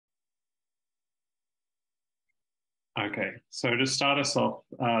Okay, so to start us off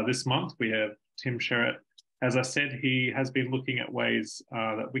this month, we have Tim Sherratt. As I said, he has been looking at ways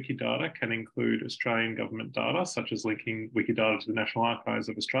that Wikidata can include Australian government data, such as linking Wikidata to the National Archives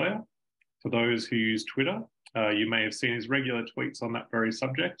of Australia. For those who use Twitter, you may have seen his regular tweets on that very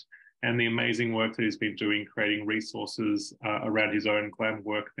subject and the amazing work that he's been doing creating resources around his own GLAM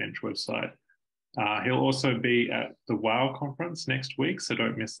Workbench website. He'll also be at the WMAU conference next week, so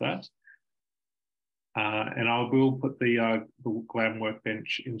don't miss that. And I will put the GLAM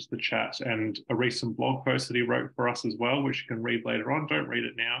Workbench into the chat and a recent blog post that he wrote for us as well, which you can read later on. Don't read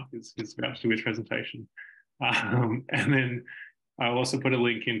it now. He's about to do his presentation. And then I'll also put a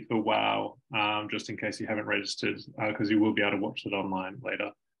link in for WOW, just in case you haven't registered, because you will be able to watch it online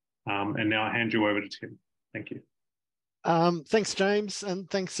later. And now I'll hand you over to Tim. Thank you. Thanks, James, and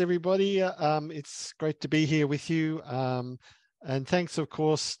thanks, everybody. It's great to be here with you. And thanks, of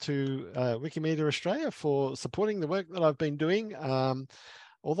course, to Wikimedia Australia for supporting the work that I've been doing.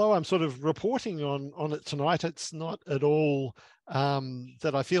 Although I'm sort of reporting on it tonight, it's not at all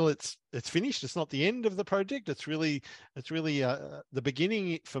that I feel it's finished. It's not the end of the project. It's really the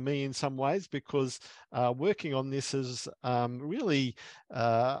beginning for me in some ways, because working on this has really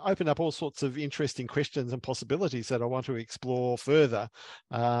opened up all sorts of interesting questions and possibilities that I want to explore further.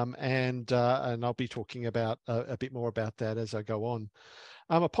 And I'll be talking about a bit more about that as I go on.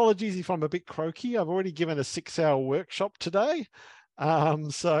 Apologies if I'm a bit croaky. I've already given a 6-hour workshop today.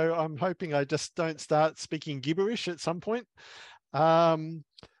 So I'm hoping I just don't start speaking gibberish at some point. I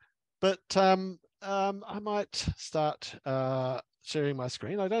might start sharing my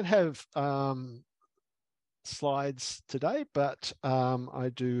screen. I don't have slides today, but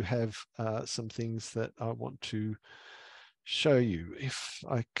I do have some things that I want to show you. If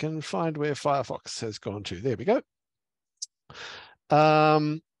I can find where Firefox has gone to. There we go.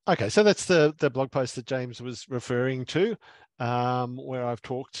 Okay, so that's the blog post that James was referring to, where I've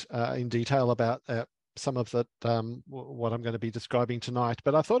talked in detail about some of that, what I'm going to be describing tonight.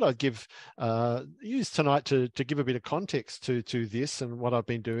 But I thought I'd use tonight to give a bit of context to this and what I've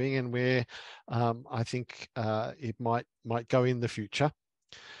been doing and where I think it might go in the future.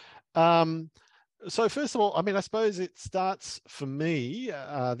 So first of all, I mean, I suppose it starts for me,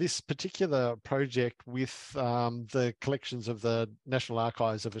 this particular project with the collections of the National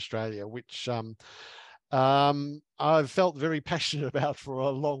Archives of Australia, which I've felt very passionate about for a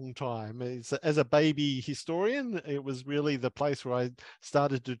long time. As a baby historian, it was really the place where I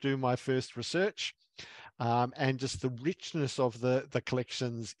started to do my first research. And just the richness of the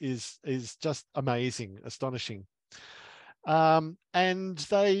collections is just amazing, astonishing. And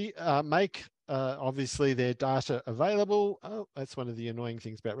they make obviously their data available. Oh, that's one of the annoying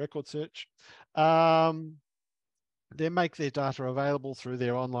things about record search. They make their data available through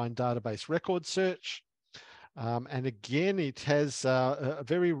their online database record search. And again, it has a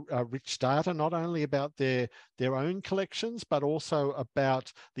very rich data, not only about their own collections, but also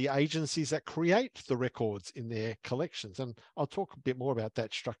about the agencies that create the records in their collections. And I'll talk a bit more about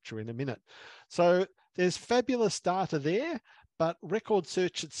that structure in a minute. So there's fabulous data there, but record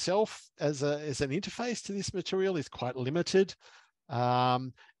search itself as an interface to this material is quite limited. I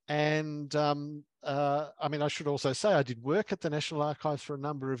mean, I should also say I did work at the National Archives for a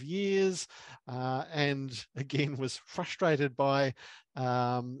number of years, and again was frustrated by,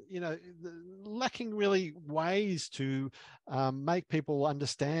 lacking really ways to make people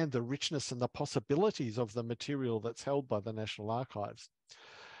understand the richness and the possibilities of the material that's held by the National Archives.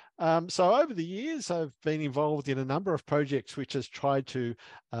 So over the years, I've been involved in a number of projects which has tried to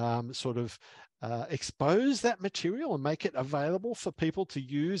expose that material and make it available for people to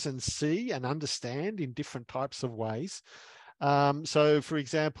use and see and understand in different types of ways. So, for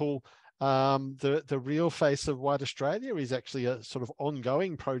example, the real face of White Australia is actually a sort of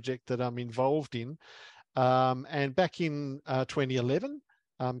ongoing project that I'm involved in. And back in 2011,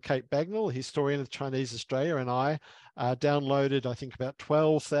 Kate Bagnall, a historian of Chinese Australia, and I downloaded, I think, about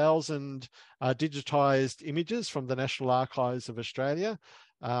 12,000 digitized images from the National Archives of Australia,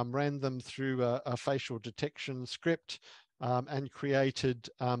 ran them through a facial detection script, and created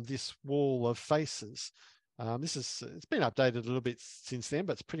this wall of faces. It's been updated a little bit since then,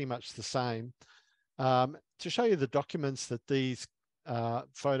 but it's pretty much the same. To show you the documents that these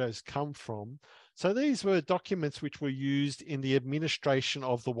photos come from. So these were documents which were used in the administration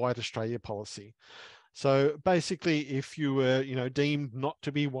of the White Australia policy. So basically, if you were, deemed not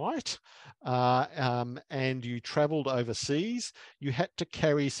to be white, and you travelled overseas, you had to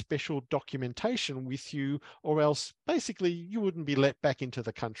carry special documentation with you, or else basically you wouldn't be let back into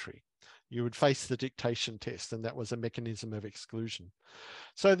the country. you would face the dictation test, and that was a mechanism of exclusion.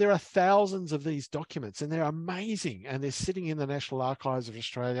 So there are thousands of these documents, and they're amazing, and they're sitting in the National Archives of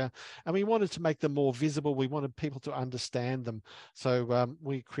Australia, and we wanted to make them more visible. We wanted people to understand them. So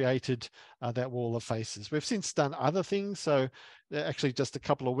we created that wall of faces. We've since done other things. So actually just a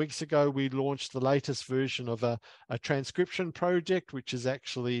couple of weeks ago, we launched the latest version of a transcription project, which is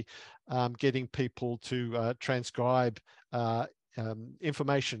actually getting people to transcribe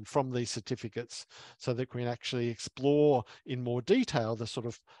information from these certificates, so that we can actually explore in more detail the sort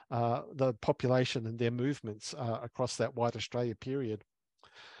of the population and their movements across that white Australia period.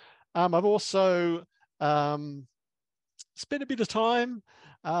 I've also spent a bit of time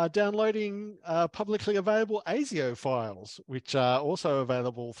downloading publicly available ASIO files, which are also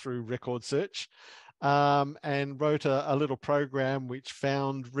available through Record Search. And wrote a little program which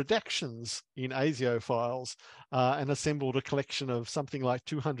found redactions in ASIO files and assembled a collection of something like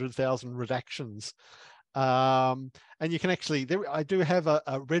 200,000 redactions. And you can actually, I do have a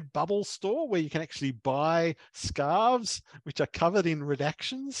Redbubble store where you can actually buy scarves which are covered in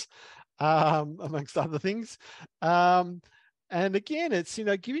redactions, amongst other things. And again, it's,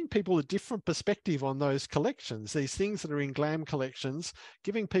 giving people a different perspective on those collections, these things that are in GLAM collections,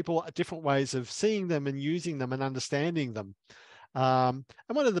 giving people different ways of seeing them and using them and understanding them. And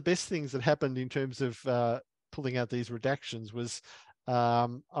one of the best things that happened in terms of pulling out these redactions was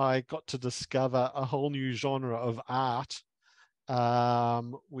I got to discover a whole new genre of art,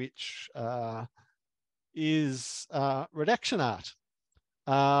 which is redaction art.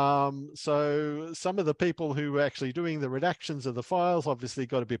 So some of the people who were actually doing the redactions of the files obviously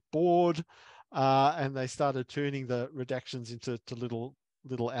got a bit bored, and they started turning the redactions into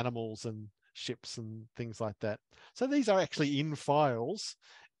little animals and ships and things like that. So these are actually in files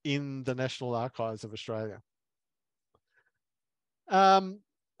in the National Archives of Australia.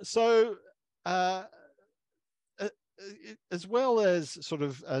 As well as sort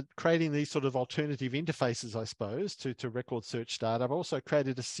of creating these sort of alternative interfaces, I suppose, to record search data, I've also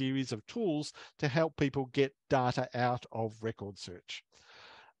created a series of tools to help people get data out of record search.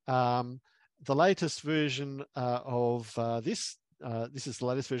 The latest version of this is the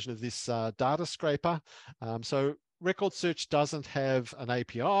latest version of this data scraper. So record search doesn't have an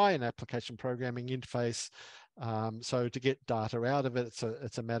API, an application programming interface. So to get data out of it,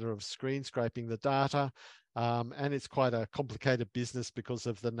 it's a matter of screen scraping the data. And it's quite a complicated business because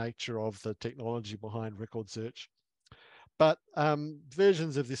of the nature of the technology behind record search. But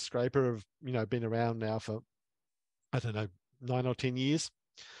versions of this scraper have, been around now for, I don't know, 9 or 10 years.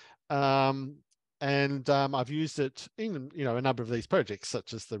 And I've used it in, a number of these projects,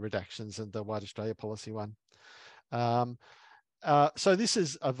 such as the redactions and the White Australia policy one. So this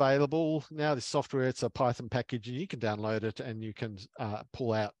is available now, this software. It's a Python package, and you can download it, and you can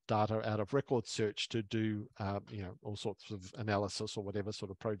pull out data out of record search to do, all sorts of analysis or whatever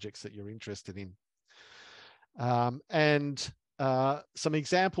sort of projects that you're interested in. And some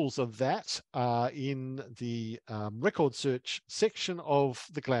examples of that are in the record search section of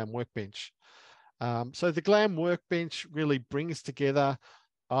the GLAM Workbench. So the GLAM Workbench really brings together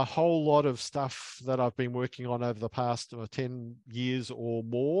a whole lot of stuff that I've been working on over the past 10 years or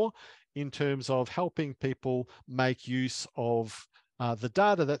more in terms of helping people make use of the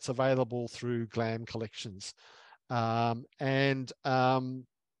data that's available through GLAM collections. So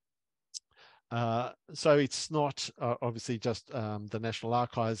it's not obviously just the National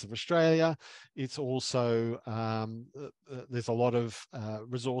Archives of Australia. It's also, there's a lot of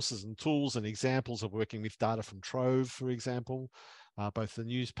resources and tools and examples of working with data from Trove, for example, both the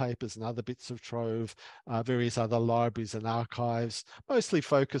newspapers and other bits of Trove, various other libraries and archives, mostly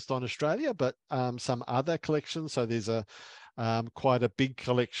focused on Australia, but some other collections. So there's quite a big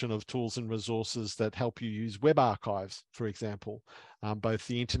collection of tools and resources that help you use web archives, for example, both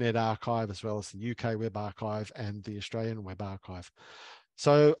the Internet Archive as well as the UK Web Archive and the Australian Web Archive.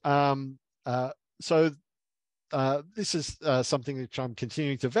 So, this is something which I'm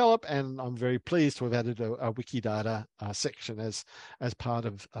continuing to develop, and I'm very pleased to have added a Wikidata section as part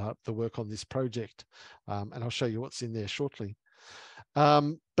of the work on this project. And I'll show you what's in there shortly.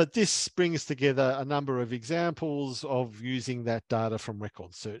 But this brings together a number of examples of using that data from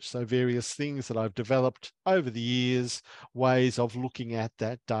record search. So various things that I've developed over the years, ways of looking at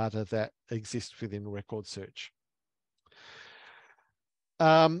that data that exists within record search.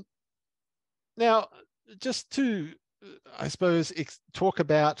 Now, just to, I suppose, talk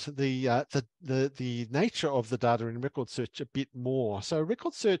about the nature of the data in record search a bit more. So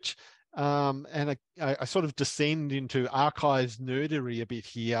record search, and I sort of descend into archives nerdery a bit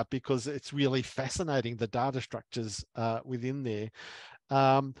here because it's really fascinating, the data structures within there.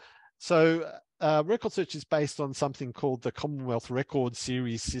 So record search is based on something called the Commonwealth Record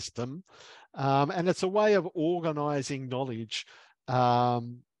Series system, and it's a way of organising knowledge,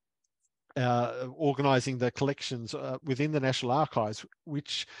 organising the collections within the National Archives,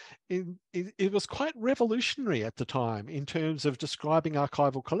 which it was quite revolutionary at the time in terms of describing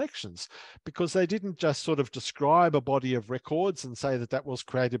archival collections, because they didn't just sort of describe a body of records and say that that was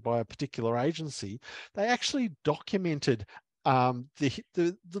created by a particular agency. They actually documented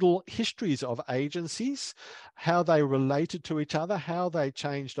the little histories of agencies, how they related to each other, how they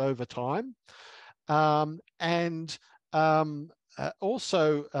changed over time, and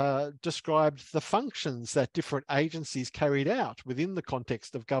also described the functions that different agencies carried out within the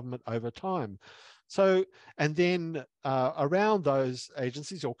context of government over time. So, and then around those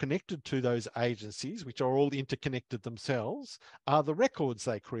agencies, or connected to those agencies, which are all interconnected themselves, are the records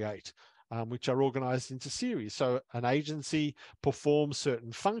they create, which are organized into series. So an agency performs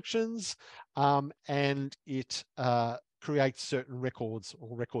certain functions, and it creates certain records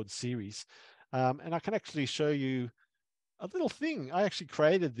or record series. And I can actually show you a little thing. I actually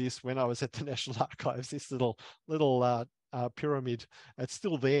created this when I was at the National Archives, this little pyramid. It's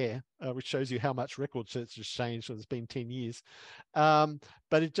still there, which shows you how much record search has changed. So it's been 10 years.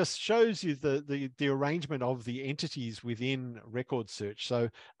 But it just shows you the arrangement of the entities within record search. So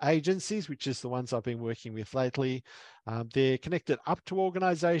agencies, which is the ones I've been working with lately, they're connected up to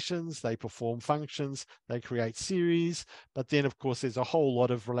organizations, they perform functions, they create series, but then of course there's a whole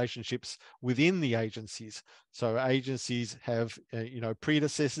lot of relationships within the agencies. So agencies have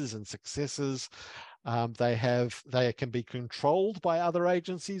predecessors and successors. They can be controlled by other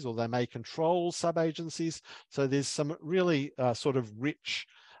agencies, or they may control sub-agencies. So there's some really sort of rich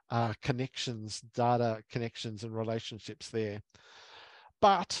connections, data connections and relationships there.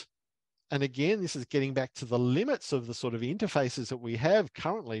 But, and again, this is getting back to the limits of the sort of interfaces that we have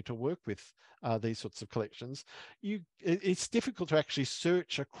currently to work with these sorts of collections. It's difficult to actually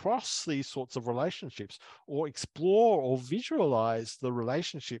search across these sorts of relationships, or explore or visualize the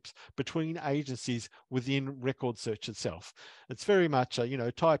relationships between agencies within record search itself. It's very much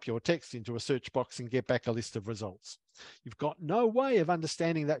type your text into a search box and get back a list of results. You've got no way of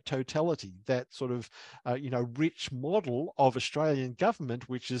understanding that totality, that sort of rich model of Australian government,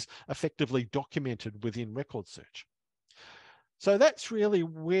 which is effectively documented within record search. So that's really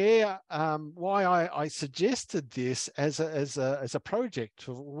where why I suggested this as a project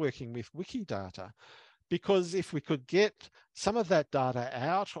for working with Wikidata, because if we could get some of that data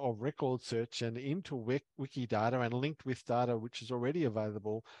out of record search and into Wikidata and linked with data which is already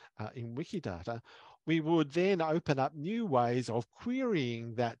available in Wikidata, we would then open up new ways of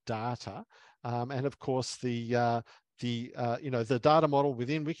querying that data. And of course, the data model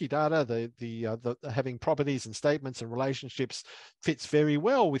within Wikidata, the having properties and statements and relationships, fits very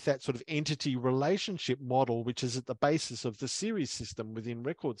well with that sort of entity relationship model, which is at the basis of the series system within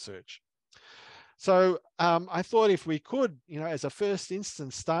record search. So I thought if we could, as a first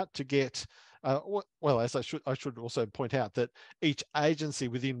instance, start to get, well, as I should also point out that each agency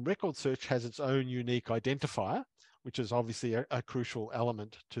within record search has its own unique identifier, which is obviously a crucial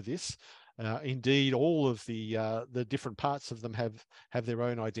element to this. Indeed, all of the different parts of them have their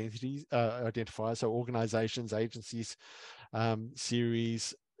own identifiers. So organizations, agencies,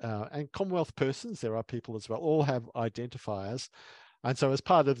 series, and Commonwealth persons, there are people as well, all have identifiers. And so as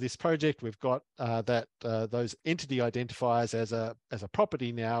part of this project, we've got those entity identifiers as a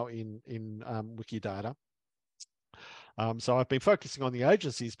property now in Wikidata. So I've been focusing on the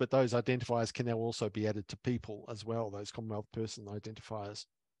agencies, but those identifiers can now also be added to people as well, those Commonwealth person identifiers.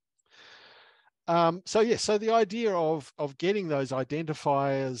 So the idea of getting those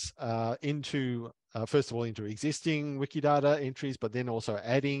identifiers into first of all into existing Wikidata entries, but then also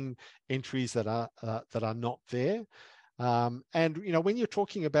adding entries that are not there. And when you're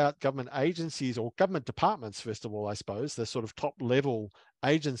talking about government agencies or government departments, first of all, I suppose the sort of top level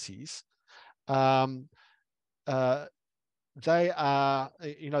agencies, they are,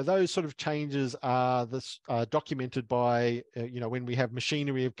 those sort of changes are documented by, when we have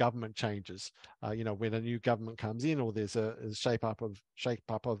machinery of government changes, when a new government comes in, or there's a shake up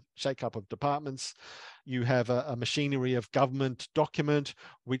of departments, you have a machinery of government document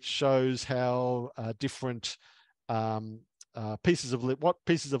which shows how different pieces of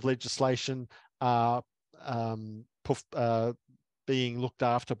legislation are being looked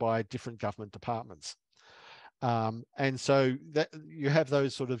after by different government departments. And so that you have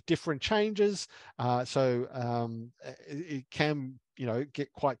those sort of different changes. It can,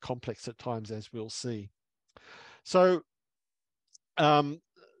 get quite complex at times, as we'll see. So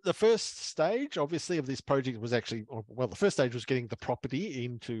the first stage, obviously, of this project was actually, well, the first stage was getting the property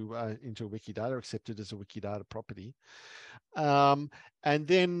into Wikidata, accepted as a Wikidata property. And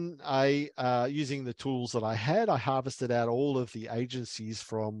then using the tools that I had, I harvested out all of the agencies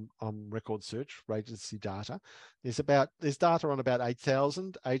from record search for agency data. There's data on about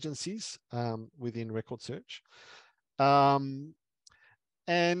 8,000 agencies within record search.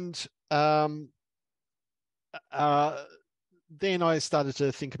 Then I started to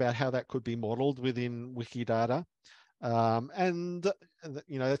think about how that could be modeled within Wikidata.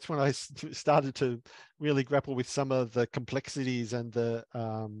 That's when I started to really grapple with some of the complexities and the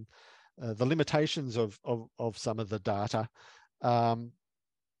limitations of some of the data. The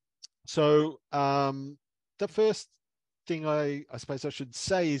first thing I suppose I should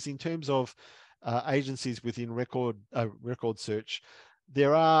say is, in terms of agencies within record search,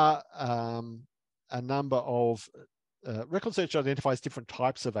 there are a number of record search identifies different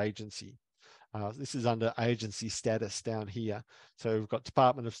types of agency. This is under agency status down here. So we've got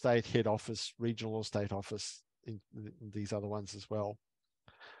Department of State, Head Office, Regional or State Office, in these other ones as well.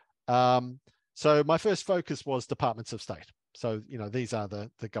 So my first focus was Departments of State. So, these are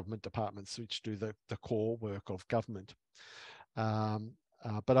the government departments which do the core work of government.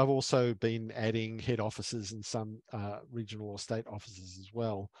 But I've also been adding head offices and some regional or state offices as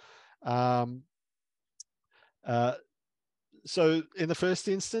well. So in the first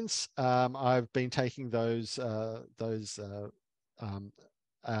instance, I've been taking those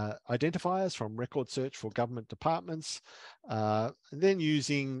identifiers from record search for government departments, and then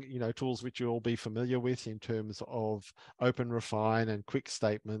using tools which you'll all be familiar with in terms of Open Refine and Quick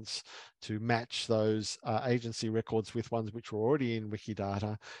Statements to match those agency records with ones which were already in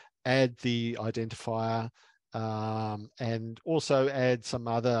Wikidata, add the identifier, and also add some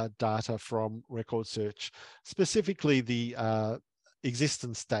other data from record search, specifically the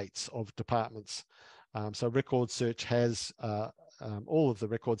existence dates of departments. So record search has all of the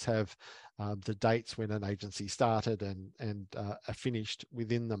records have the dates when an agency started and are finished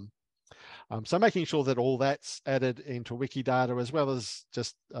within them. So making sure that all that's added into Wikidata, as well as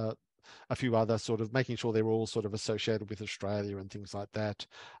just a few other making sure they're all associated with Australia and things like that,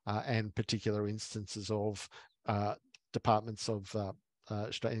 and particular instances of departments of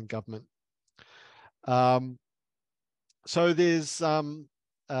Australian government. So there's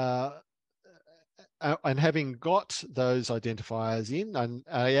and having got those identifiers in, and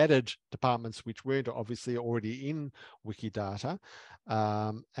I added departments which weren't obviously already in Wikidata.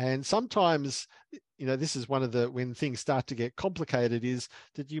 And sometimes, this is one of when things start to get complicated, is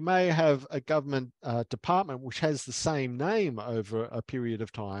that you may have a government department which has the same name over a period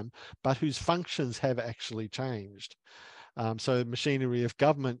of time, but whose functions have actually changed. So machinery of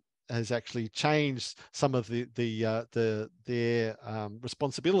government has actually changed some of their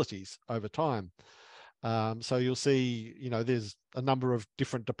responsibilities over time. So you'll see, there's a number of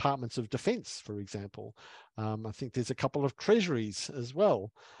different departments of defense, for example. I think there's a couple of treasuries as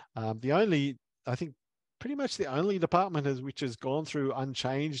well. I think pretty much the only department which has gone through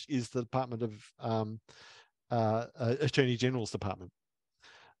unchanged is the Department of Attorney General's Department.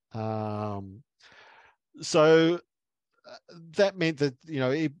 So that meant that,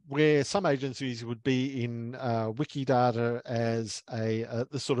 where some agencies would be in Wikidata as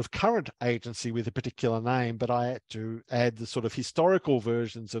the sort of current agency with a particular name, but I had to add the historical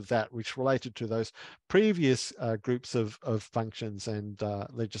versions of that which related to those previous groups of functions and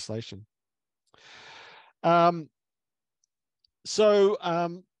legislation. Having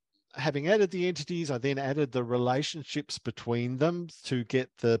added the entities, I then added the relationships between them to get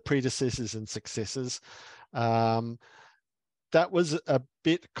the predecessors and successors. That was a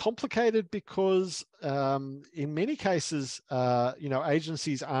bit complicated because in many cases,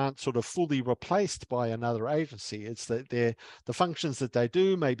 agencies aren't fully replaced by another agency. It's that the functions that they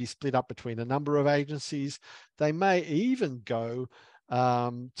do may be split up between a number of agencies. They may even go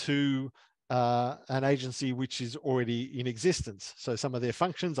to an agency which is already in existence. So some of their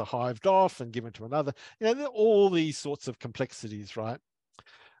functions are hived off and given to another. All these sorts of complexities, right?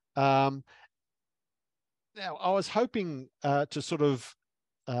 Now, I was hoping to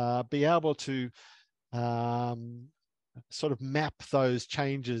be able to map those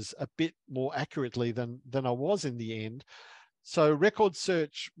changes a bit more accurately than I was in the end. So record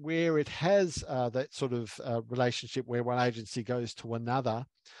search, where it has that relationship where one agency goes to another,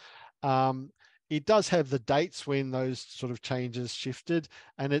 it does have the dates when those changes shifted,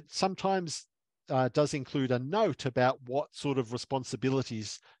 and it sometimes does include a note about what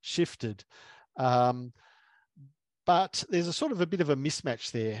responsibilities shifted. But there's a bit of a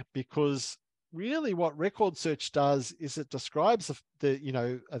mismatch there, because really what record search does is it describes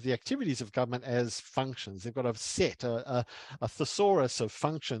the activities of government as functions. They've got a set, a thesaurus of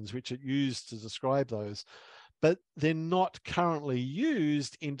functions which it used to describe those, but they're not currently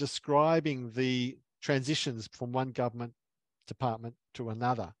used in describing the transitions from one government department to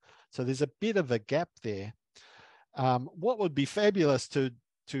another. So there's a bit of a gap there. What would be fabulous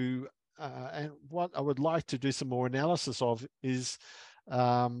and what I would like to do some more analysis of is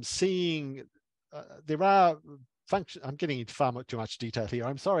seeing there are functions. I'm getting into far too much detail here.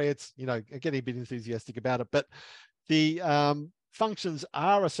 I'm sorry, it's, getting a bit enthusiastic about it, but the functions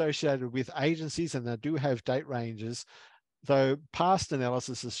are associated with agencies and they do have date ranges, though past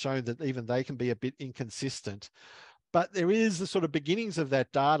analysis has shown that even they can be a bit inconsistent. But there is the sort of beginnings of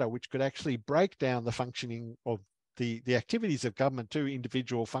that data which could actually break down the functioning of the activities of government to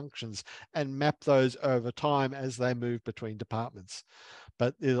individual functions and map those over time as they move between departments.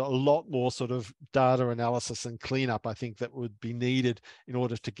 But there's a lot more sort of data analysis and cleanup, I think, that would be needed in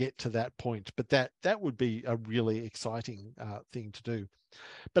order to get to that point. But that would be a really exciting thing to do.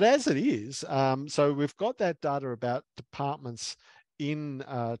 But as it is, so we've got that data about departments in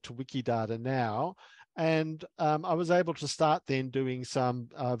to Wikidata now. And I was able to start then doing some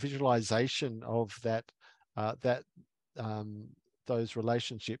visualization of those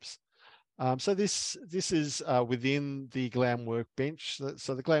relationships. So this is within the GLAM Workbench.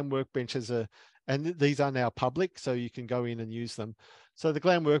 So the GLAM Workbench has and these are now public, so you can go in and use them. So the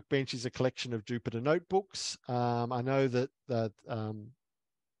GLAM Workbench is a collection of Jupyter notebooks. I know that the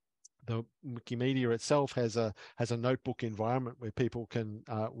Wikimedia itself has a notebook environment where people can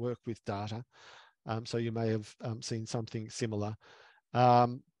work with data. So you may have seen something similar.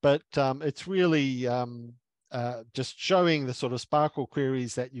 But it's really just showing the sort of Sparkle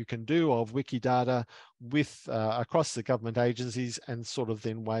queries that you can do of Wikidata with across the government agencies, and sort of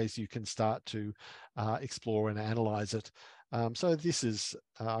then ways you can start to explore and analyze it. So this is,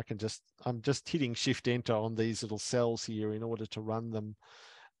 I'm just hitting Shift Enter on these little cells here in order to run them.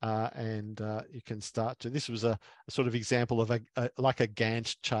 And you can start to, this was a sort of example of like a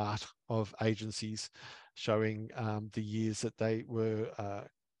Gantt chart of agencies showing the years that they were,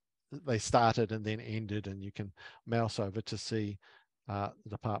 they started and then ended, and you can mouse over to see the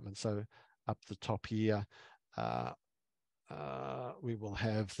department. So up the top here, we will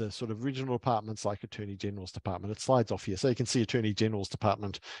have the sort of original departments like Attorney General's Department. It slides off here. So you can see Attorney General's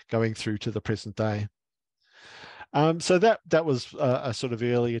Department going through to the present day. So that was a sort of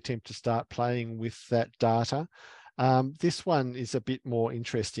early attempt to start playing with that data. This one is a bit more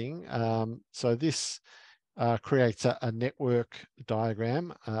interesting. So this creates a network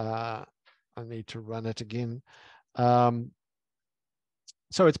diagram. I need to run it again. So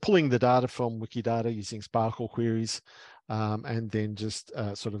it's pulling the data from Wikidata using Sparkle queries, and then just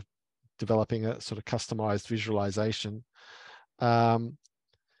sort of developing a sort of customized visualization.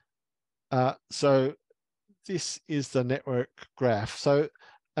 So this is the network graph. So,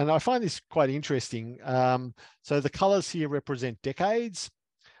 and I find this quite interesting. So the colors here represent decades,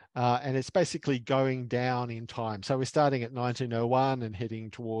 and it's basically going down in time. So we're starting at 1901 and heading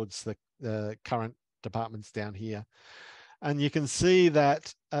towards the current departments down here. And you can see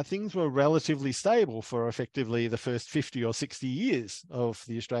that things were relatively stable for effectively the first 50 or 60 years of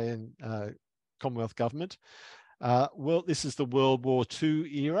the Australian Commonwealth government. Well, this is the World War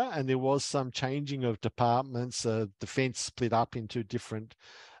II era, and there was some changing of departments. Defence split up into different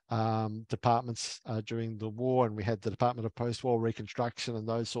departments during the war, and we had the Department of Post-War Reconstruction and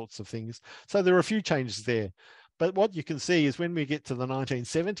those sorts of things. So there are a few changes there. But what you can see is when we get to the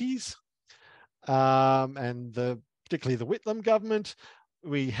 1970s, and particularly the Whitlam government,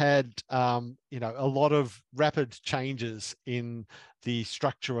 we had a lot of rapid changes in the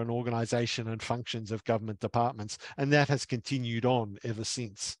structure and organisation and functions of government departments, and that has continued on ever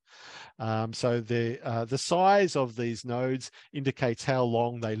since. So the size of these nodes indicates how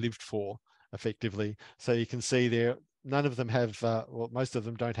long they lived for, effectively. So you can see there, none of them have, well, most of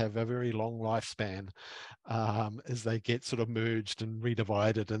them don't have a very long lifespan as they get sort of merged and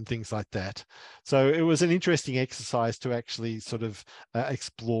redivided and things like that. So it was an interesting exercise to actually sort of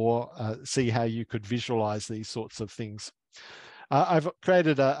explore, see how you could visualize these sorts of things. I've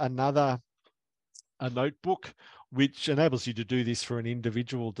created a notebook which enables you to do this for an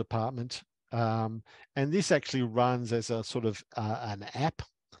individual department. And this actually runs as a sort of an app,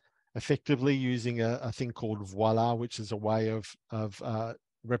 effectively using a thing called Voila, which is a way of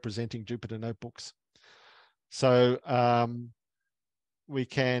representing Jupyter notebooks. So we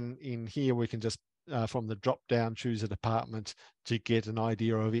can, in here, we can just from the drop down choose a department to get an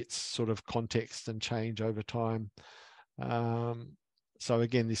idea of its sort of context and change over time. So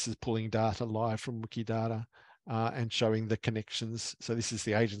again, this is pulling data live from Wikidata and showing the connections. So this is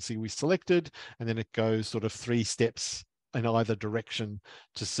the agency we selected, and then it goes sort of 3 steps in either direction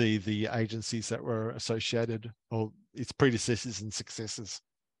to see the agencies that were associated, or its predecessors and successors.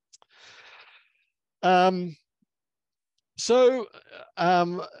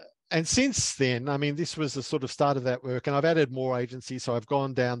 And since then, I mean, this was the sort of start of that work, and I've added more agencies. So I've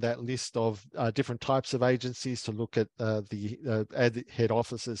gone down that list of different types of agencies to look at the head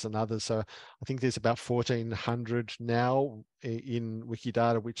offices and others. So I think there's about 1,400 now in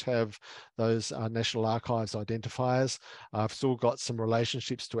Wikidata which have those National Archives identifiers. I've still got some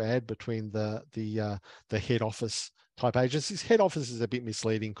relationships to add between the head office type agencies. Head office is a bit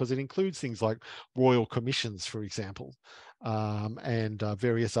misleading because it includes things like royal commissions, for example, and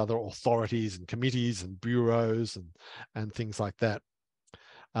various other authorities and committees and bureaus and things like that.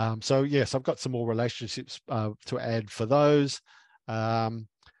 So yes, I've got some more relationships to add for those.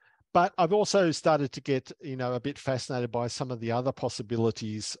 But I've also started to get, a bit fascinated by some of the other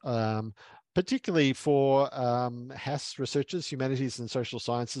possibilities, particularly for HASS researchers, humanities and social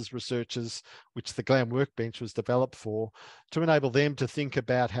sciences researchers, which the GLAM Workbench was developed for, to enable them to think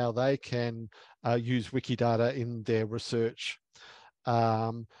about how they can use Wikidata in their research.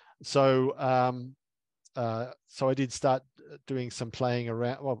 So I did start doing some playing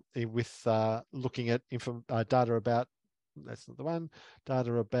around with looking at data about, that's not the one,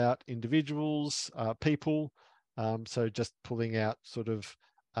 data about individuals, people. So just pulling out sort of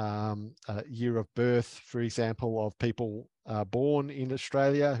year of birth, for example, of people born in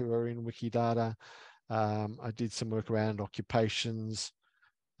Australia who are in Wikidata. I did some work around occupations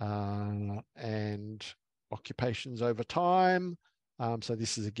and occupations over time. So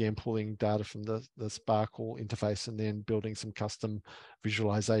this is again pulling data from the Sparkle interface and then building some custom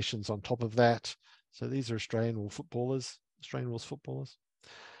visualizations on top of that. So these are Australian rules footballers.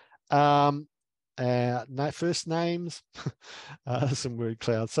 First names, some word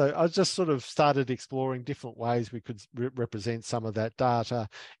clouds. So I just sort of started exploring different ways we could represent some of that data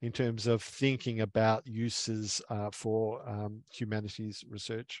in terms of thinking about uses for humanities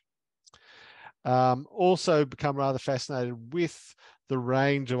research. Also become rather fascinated with the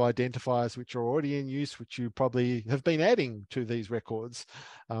range of identifiers which are already in use, which you probably have been adding to these records.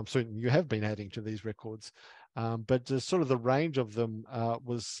 Certainly you have been adding to these records, but just sort of the range of them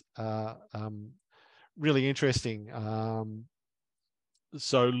was really interesting.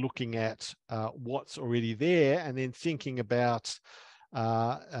 So looking at what's already there and then thinking about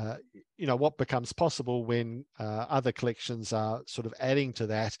what becomes possible when other collections are sort of adding to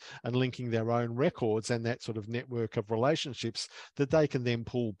that and linking their own records and that sort of network of relationships that they can then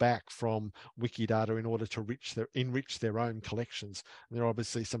pull back from Wikidata in order to enrich their own collections. And there are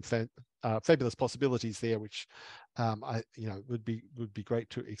obviously some fabulous possibilities there, which would be great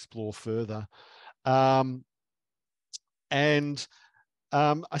to explore further. I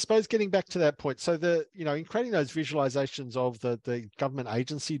suppose getting back to that point, so in creating those visualizations of the government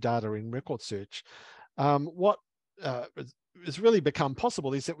agency data in record search, what has really become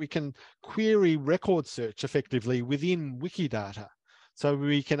possible is that we can query record search effectively within Wikidata. So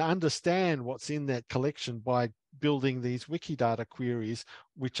we can understand what's in that collection by building these Wikidata queries,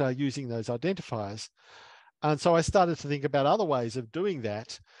 which are using those identifiers. And so I started to think about other ways of doing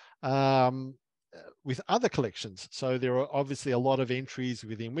that. With other collections. So there are obviously a lot of entries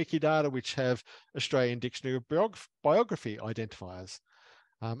within Wikidata which have Australian Dictionary of Biography identifiers.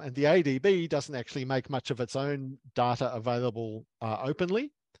 And the ADB doesn't actually make much of its own data available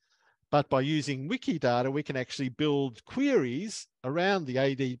openly, but by using Wikidata, we can actually build queries around the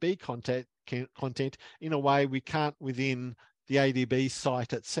ADB content in a way we can't within the ADB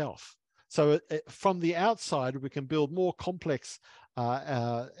site itself. So from the outside, we can build more complex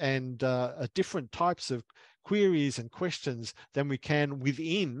and different types of queries and questions than we can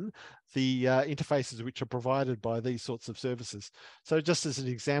within the interfaces which are provided by these sorts of services. So just as an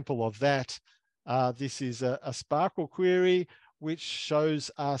example of that, this is a Sparkle query which shows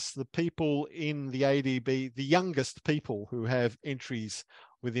us the people in the ADB, the youngest people who have entries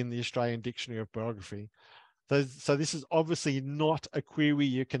within the Australian Dictionary of Biography. So this is obviously not a query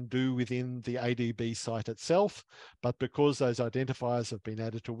you can do within the ADB site itself, but because those identifiers have been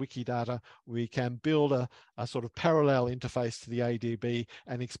added to Wikidata, we can build a sort of parallel interface to the ADB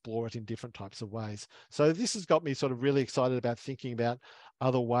and explore it in different types of ways. So this has got me sort of really excited about thinking about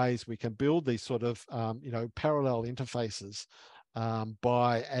other ways we can build these sort of, parallel interfaces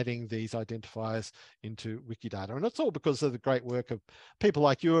by adding these identifiers into Wikidata. And it's all because of the great work of people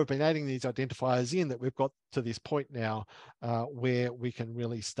like you who have been adding these identifiers in that we've got to this point now where we can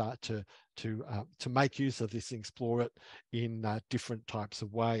really start to make use of this and explore it in different types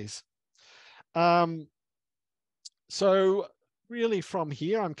of ways. So really from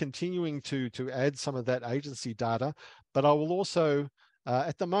here, I'm continuing to add some of that agency data, but I will also,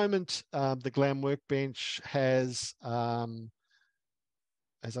 at the moment, the GLAM Workbench has,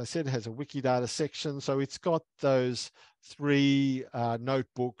 as I said, has a Wikidata section. So it's got those 3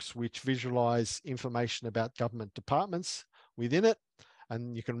 notebooks which visualize information about government departments within it.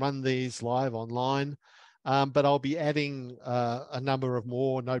 And you can run these live online. But I'll be adding a number of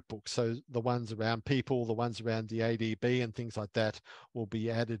more notebooks. So the ones around people, the ones around the ADB and things like that will be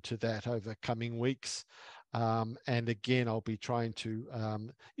added to that over coming weeks. And again, I'll be trying to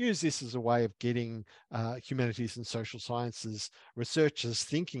use this as a way of getting humanities and social sciences researchers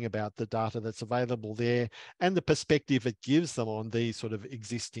thinking about the data that's available there and the perspective it gives them on these sort of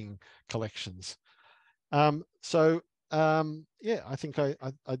existing collections. Yeah, I think I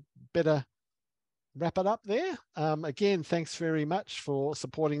better wrap it up there. Again, thanks very much for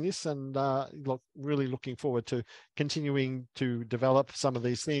supporting this, and really looking forward to continuing to develop some of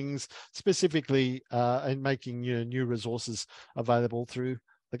these things, specifically and making new resources available through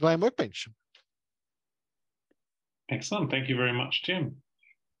the GLAM Workbench. Excellent. Thank you very much, Tim.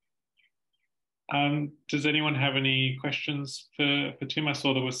 Does anyone have any questions for Tim? I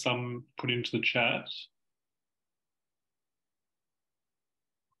saw there was some put into the chat.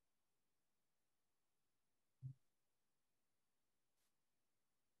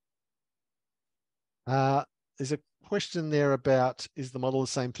 There's a question there about, is the model the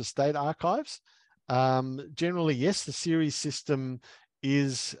same for state archives? Generally, yes, the series system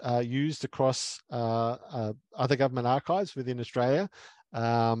is used across other government archives within Australia.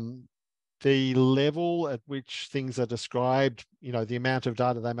 The level at which things are described, the amount of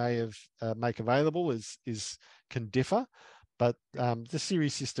data they may have make available can differ, but the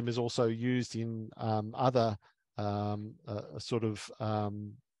series system is also used in other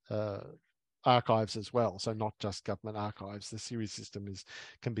archives as well. So not just government archives. The series system is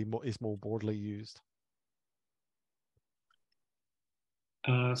more broadly used.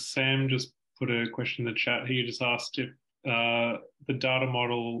 Sam just put a question in the chat. He just asked if the data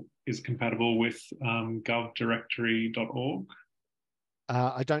model is compatible with govdirectory.org.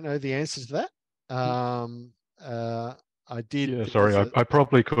 I don't know the answer to that. I did. Yeah, sorry, I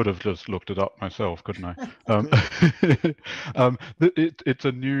probably could have just looked it up myself, couldn't I? It's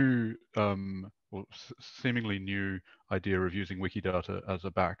a new, well, seemingly new idea of using Wikidata as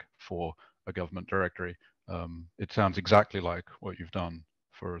a back for a government directory. It sounds exactly like what you've done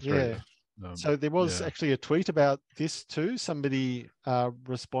for Australia. Yeah. So there was actually a tweet about this too. Somebody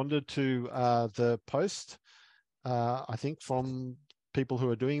responded to the post, I think from people who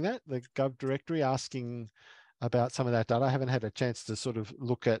are doing that, the Gov directory, asking about some of that data. I haven't had a chance to sort of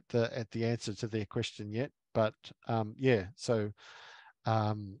look at the answer to their question yet, but yeah. So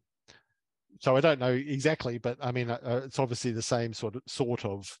I don't know exactly, but I mean, it's obviously the same sort of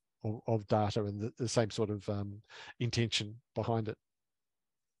data and the same sort of intention behind it.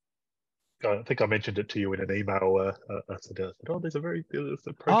 I think I mentioned it to you in an email. I said, "Oh, there's a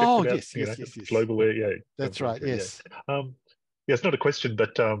project about yes. globally." Yeah, that's right. Yes. Yeah. Yeah, it's not a question,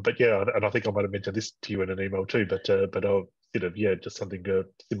 but yeah, and I think I might have mentioned this to you in an email too. But just something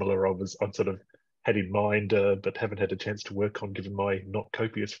similar. I sort of had in mind, but haven't had a chance to work on given my not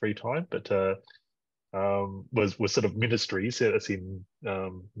copious free time. But was sort of ministries, as in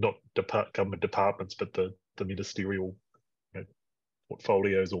not government departments, but the ministerial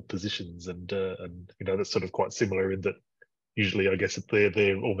portfolios or positions, and that's sort of quite similar in that usually I guess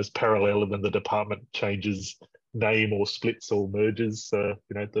they're almost parallel, and then the department changes name or splits or merges. The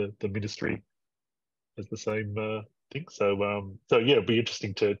ministry has the same thing. So yeah, it'd be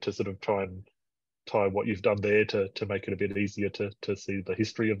interesting to sort of try and tie what you've done there to make it a bit easier to see the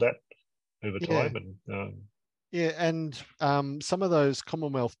history of that over time. And yeah, and some of those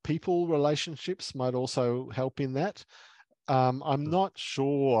Commonwealth people relationships might also help in that. I'm not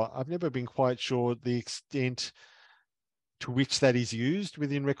sure. I've never been quite sure the extent to which that is used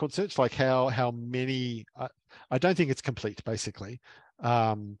within record search, like how many. I don't think it's complete, basically,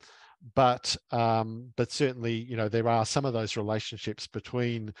 but certainly, there are some of those relationships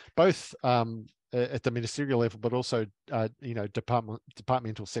between both at the ministerial level, but also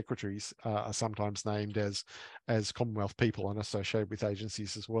departmental secretaries are sometimes named as Commonwealth people and associated with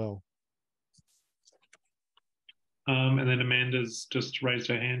agencies as well. And then Amanda's just raised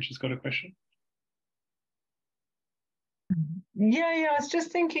her hand. She's got a question. Yeah, I was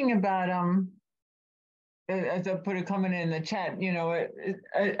just thinking about as I put a comment in the chat, you know,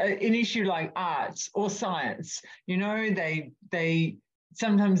 an issue like arts or science, you know, they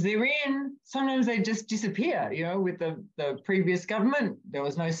sometimes they're in, sometimes they just disappear. You know, with the previous government, there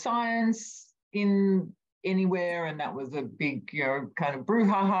was no science in anywhere, and that was a big, you know, kind of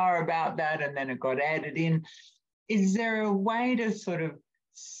brouhaha about that, and then it got added in. Is there a way to sort of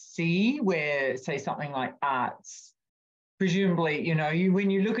see where, say, something like arts, presumably, you know, when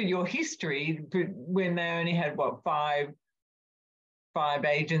you look at your history, when they only had what, five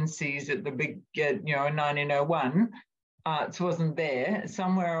agencies at the big, you know, in 1901, arts wasn't there.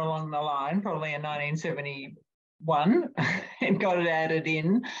 Somewhere along the line, probably in 1971, it got it added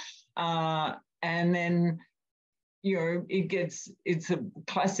in, and then, you know, it's a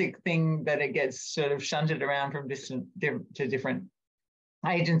classic thing that it gets sort of shunted around from different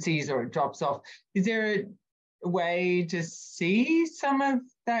agencies, or it drops off. Is there a way to see some of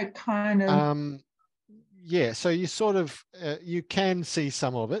that kind of? Yeah, so you sort of you can see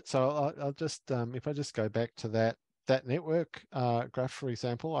some of it. So I'll just if I just go back to that network graph, for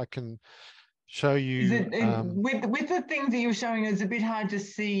example, I can show you with the things that you're showing. It's a bit hard to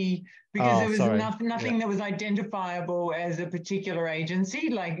see because there was nothing that was identifiable as a particular agency.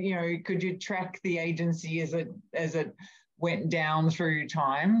 Like, you know, could you track the agency as it went down through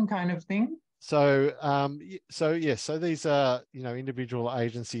time, kind of thing? So so these are, you know, individual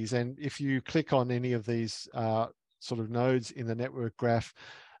agencies, and if you click on any of these sort of nodes in the network graph,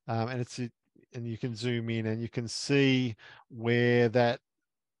 and you can zoom in and you can see where that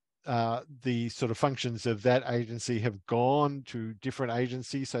the sort of functions of that agency have gone to different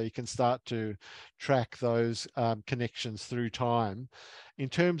agencies, so you can start to track those connections through time. In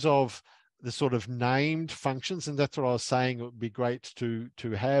terms of the sort of named functions, and that's what I was saying, it would be great to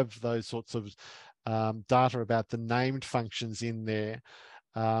have those sorts of data about the named functions in there,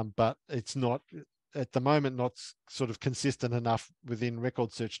 but it's not at the moment not sort of consistent enough within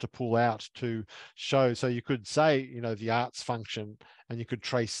record search to pull out to show. So you could say, you know, the arts function, and you could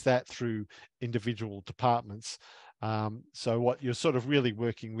trace that through individual departments. So what you're sort of really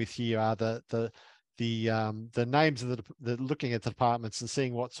working with here are the names of the looking at the departments and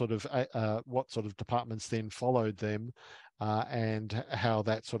seeing what sort of departments then followed them, and how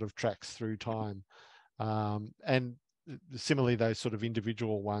that sort of tracks through time. And similarly, those sort of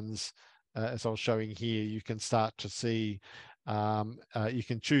individual ones, as I was showing here, you can start to see, you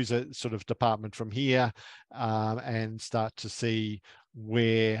can choose a sort of department from here, and start to see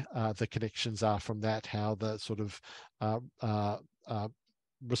where the connections are from that, how the sort of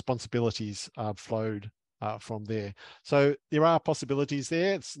responsibilities flowed from there. So there are possibilities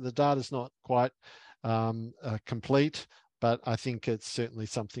there. The data's not quite complete, but I think it's certainly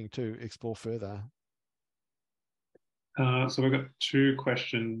something to explore further. So we've got two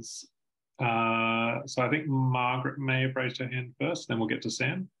questions. So I think Margaret may have raised her hand first, then we'll get to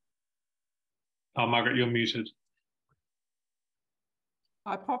Sam. Oh, Margaret, you're muted.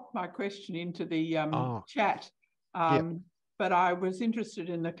 I popped my question into the chat, Yep. but I was interested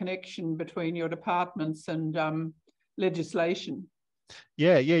in the connection between your departments and legislation.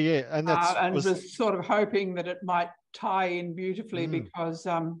 Yeah, and that's and was sort of hoping that it might tie in beautifully because,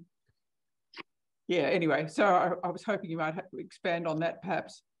 yeah. Anyway, so I was hoping you might have to expand on that,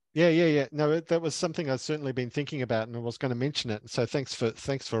 perhaps. Yeah. No, that was something I've certainly been thinking about, and I was going to mention it. So thanks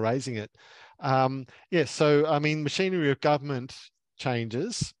for raising it. Yeah. So I mean, machinery of government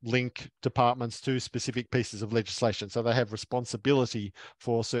changes link departments to specific pieces of legislation. So they have responsibility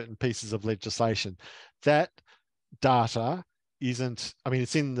for certain pieces of legislation. That data isn't, I mean,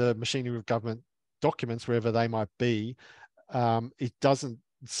 it's in the machinery of government documents, wherever they might be. It doesn't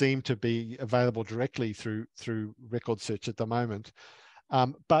seem to be available directly through record search at the moment.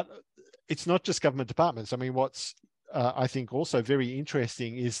 But it's not just government departments. I mean, what's I think also very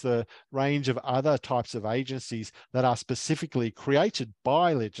interesting is the range of other types of agencies that are specifically created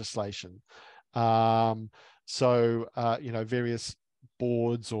by legislation. So, you know, various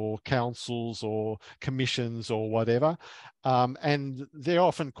boards or councils or commissions or whatever. And they're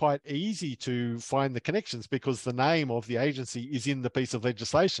often quite easy to find the connections because the name of the agency is in the piece of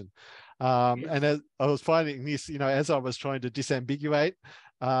legislation. And as I was finding this, you know, as I was trying to disambiguate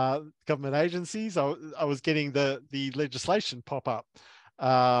government agencies, I was getting the legislation pop up.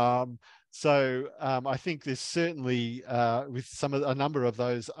 So I think there's certainly, with a number of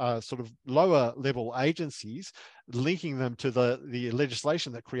those sort of lower level agencies, linking them to the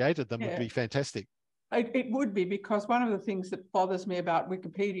legislation that created them would be fantastic. It would be, because one of the things that bothers me about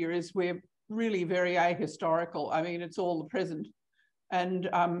Wikipedia is we're really very ahistorical. I mean, it's all the present. And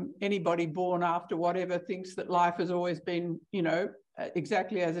anybody born after whatever thinks that life has always been, you know,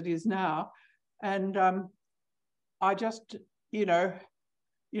 exactly as it is now. And I just, I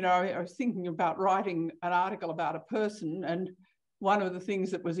was thinking about writing an article about a person, and one of the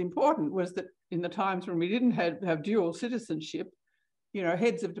things that was important was that in the times when we didn't have dual citizenship, you know,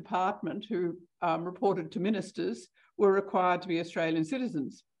 heads of department who reported to ministers were required to be Australian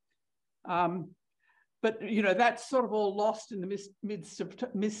citizens. But, you know, that's sort of all lost in the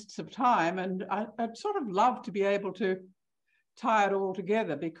mists of time. And I'd sort of love to be able to tie it all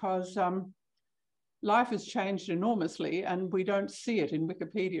together, because life has changed enormously and we don't see it in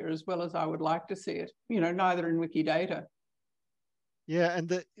Wikipedia as well as I would like to see it, you know, neither in Wikidata. Yeah,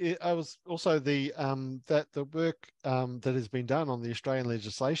 and I was also that the work that has been done on the Australian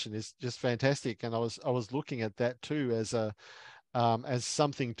legislation is just fantastic, and I was looking at that too as as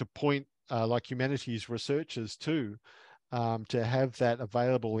something to point like humanities researchers to have that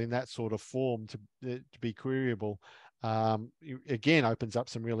available in that sort of form to be queryable. Again, opens up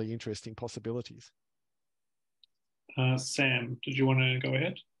some really interesting possibilities. Sam, did you want to go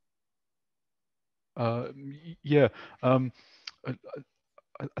ahead? Yeah. I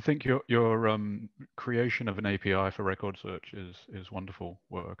think your creation of an API for record search is wonderful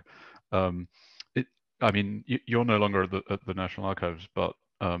work. I mean, you're no longer at the National Archives, but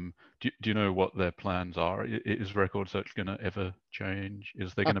do you know what their plans are? Is record search going to ever change?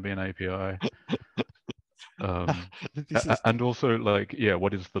 Is there going to be an API? And also, like, yeah,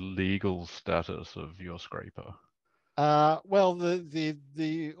 what is the legal status of your scraper? Well,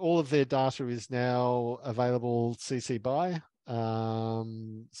 the all of their data is now available CC BY. Oh,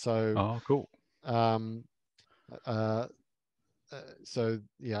 cool. So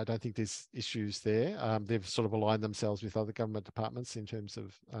yeah, I don't think there's issues there. They've sort of aligned themselves with other government departments in terms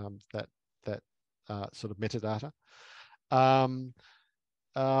of that sort of metadata.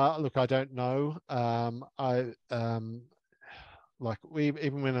 Look, I don't know. Like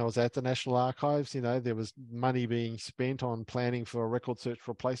even when I was at the National Archives, you know, there was money being spent on planning for a record search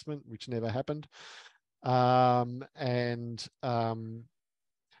replacement, which never happened. You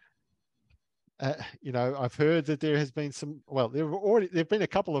know, I've heard that there has been some, well, there've been a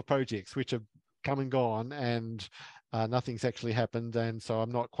couple of projects which have come and gone, and nothing's actually happened. And so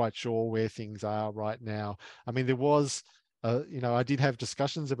I'm not quite sure where things are right now. I mean, there was, you know, I did have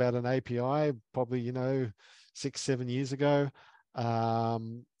discussions about an API probably, you know, 6-7 years ago.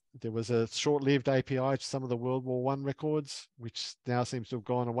 There was a short-lived API to some of the World War I records, which now seems to have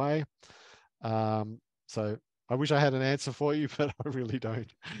gone away. So I wish I had an answer for you, but I really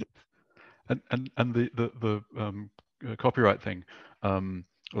don't. And the copyright thing,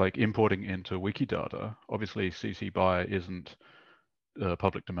 like importing into Wikidata, obviously CC BY isn't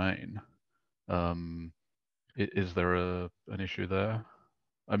public domain. Is there an issue there?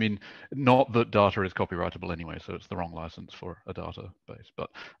 I mean, not that data is copyrightable anyway, so it's the wrong license for a database, but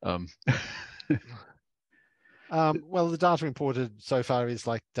well, the data imported so far is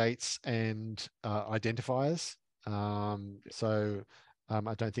like dates and identifiers. So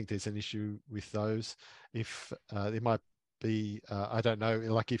I don't think there's an issue with those. If there might be, I don't know,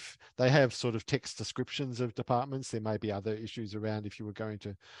 like if they have sort of text descriptions of departments, there may be other issues around if you were going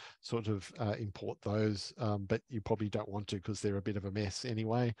to sort of import those, but you probably don't want to because they're a bit of a mess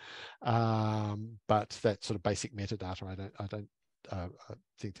anyway. But that sort of basic metadata, I don't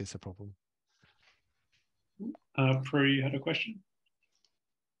think there's a problem. Prue, you had a question?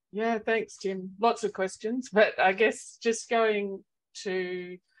 Yeah, thanks, Tim. Lots of questions, but I guess just going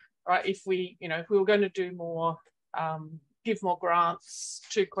to, right, if we were going to do more, give more grants,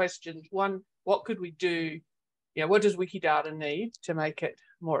 2 questions. One, what could we do? Yeah, what does Wikidata need to make it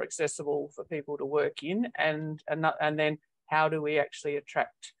more accessible for people to work in? And then how do we actually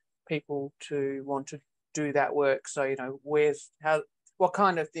attract people to want to do that work? So, you know, what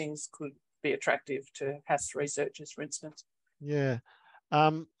kind of things could be attractive to HASS researchers, for instance? Yeah.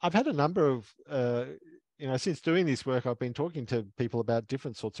 I've had a number of, you know, since doing this work, I've been talking to people about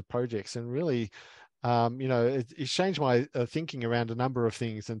different sorts of projects, and really, you know, it's changed my thinking around a number of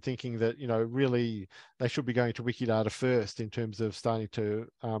things, and thinking that, you know, really they should be going to Wikidata first in terms of starting to,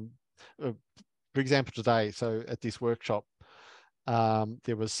 for example, today, so at this workshop,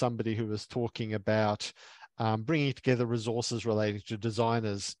 there was somebody who was talking about bringing together resources relating to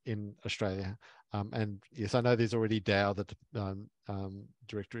designers in Australia. And yes, I know there's already DAO, the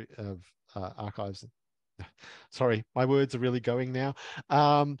Directory of Archives. Sorry, my words are really going now.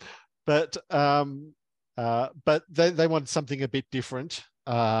 But they wanted something a bit different.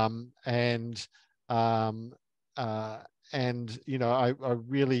 And you know, I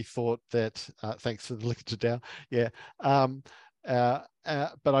really thought that, thanks for the link to DAO. Yeah. but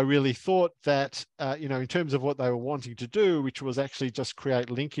I really thought that, you know, in terms of what they were wanting to do, which was actually just create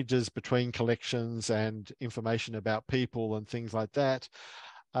linkages between collections and information about people and things like that,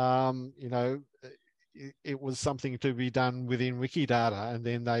 you know, it was something to be done within Wikidata, and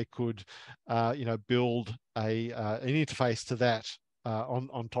then they could, you know, build an interface to that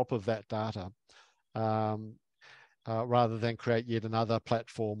on top of that data, rather than create yet another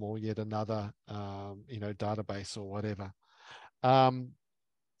platform or yet another, you know, database or whatever.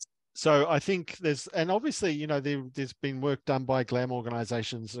 So I think there's, and obviously, you know, there's been work done by GLAM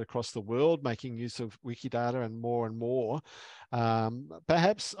organizations across the world making use of Wikidata, and more.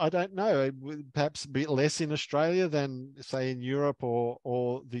 Perhaps, I don't know, perhaps a bit less in Australia than, say, in Europe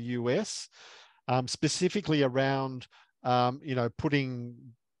or the US, specifically around, you know, putting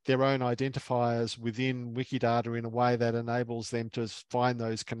their own identifiers within Wikidata in a way that enables them to find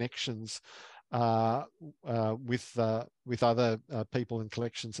those connections with other people and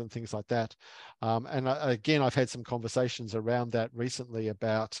collections and things like that. And again, I've had some conversations around that recently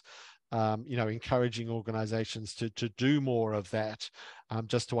about, you know, encouraging organizations to do more of that,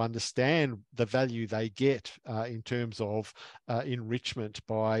 just to understand the value they get in terms of enrichment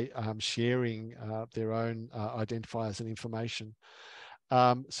by sharing their own identifiers and information.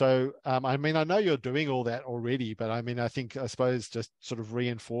 I mean, I know you're doing all that already, but I mean, I suppose just sort of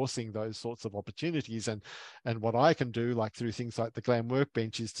reinforcing those sorts of opportunities, and what I can do, like through things like the GLAM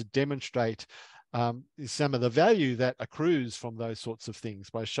Workbench, is to demonstrate some of the value that accrues from those sorts of things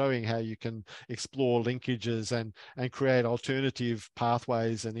by showing how you can explore linkages and create alternative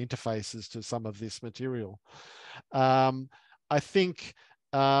pathways and interfaces to some of this material. I think,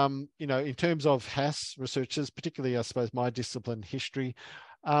 you know, in terms of HASS researchers, particularly, I suppose, my discipline, history,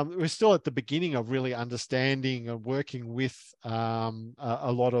 we're still at the beginning of really understanding and working with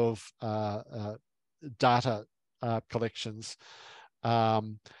a lot of data collections.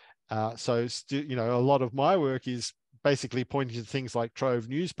 So, you know, a lot of my work is basically pointing to things like Trove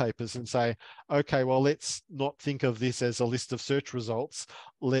newspapers and say, okay, well, let's not think of this as a list of search results.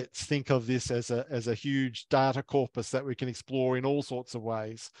 Let's think of this as a huge data corpus that we can explore in all sorts of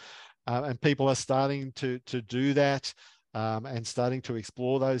ways. And people are starting to do that, and starting to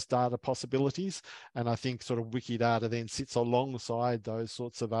explore those data possibilities. And I think sort of Wikidata then sits alongside those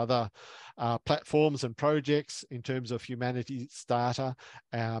sorts of other platforms and projects in terms of humanities data,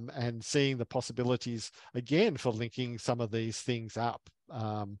 and seeing the possibilities, again, for linking some of these things up,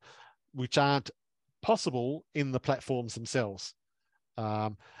 which aren't possible in the platforms themselves.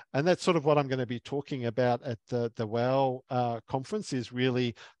 And that's sort of what I'm going to be talking about at the WMAU conference, is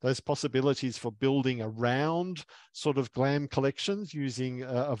really those possibilities for building around sort of GLAM collections using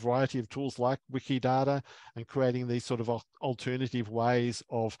a variety of tools like Wikidata, and creating these sort of alternative ways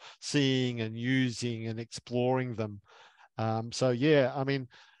of seeing and using and exploring them. So yeah, I mean,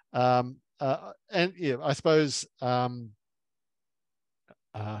 and yeah, I suppose, no,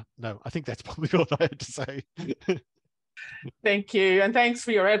 I think that's probably all I had to say. Thank you, and thanks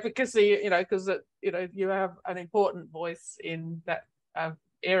for your advocacy. You know, because you know, you have an important voice in that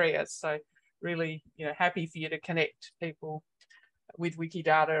area. So really, you know, happy for you to connect people with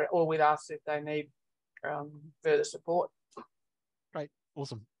Wikidata or with us if they need further support. Great,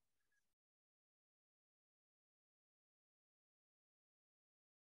 awesome.